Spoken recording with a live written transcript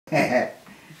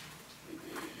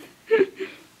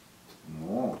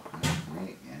Oh, that's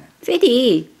great, yeah.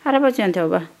 Sadie, 할아버지한테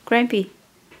와봐. Grampy.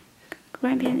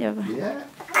 Grampy한테 와봐. Yeah.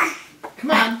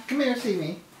 Come here, see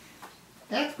me.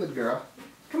 That's good girl.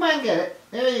 Come on, get it.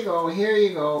 There you go. Here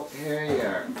you go. Here you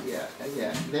are.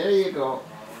 Yeah. There you go.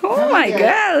 Oh my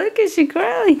God! Look at she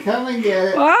crying. Come and get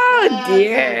it. Oh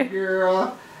dear. That's a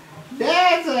girl.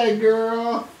 That's a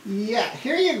girl. Yeah.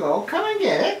 Here you go. Come and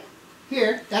get it.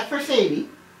 Here. That's for Sadie.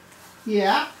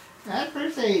 Yeah. That's for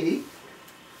Sadie.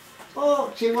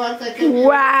 Oh, she wants a computer.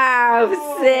 Wow,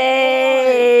 Oh,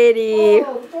 Sadie. Boy.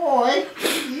 Oh boy.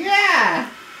 Yeah.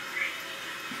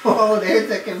 Oh, there's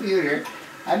the computer.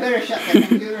 I better shut the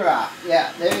computer off.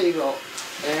 Yeah, there you go.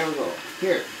 There we go.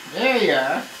 Here. There you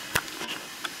are.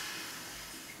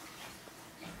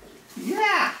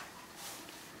 Yeah.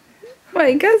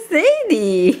 My God,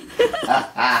 Sadie.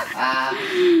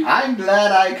 I'm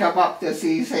glad I come up to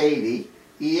see Sadie.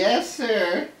 Yes,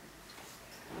 sir.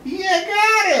 You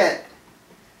got it.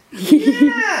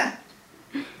 Yeah.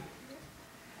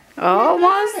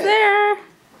 Almost there.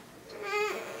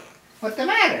 What's the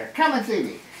matter? Come and see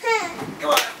me.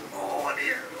 Come on. Oh,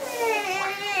 dear.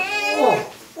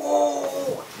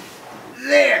 Oh.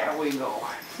 There we go.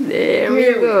 There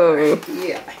we go.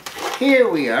 Yeah. Here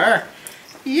we are.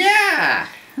 Yeah.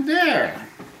 There.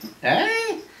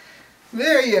 Hey?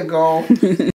 There you go.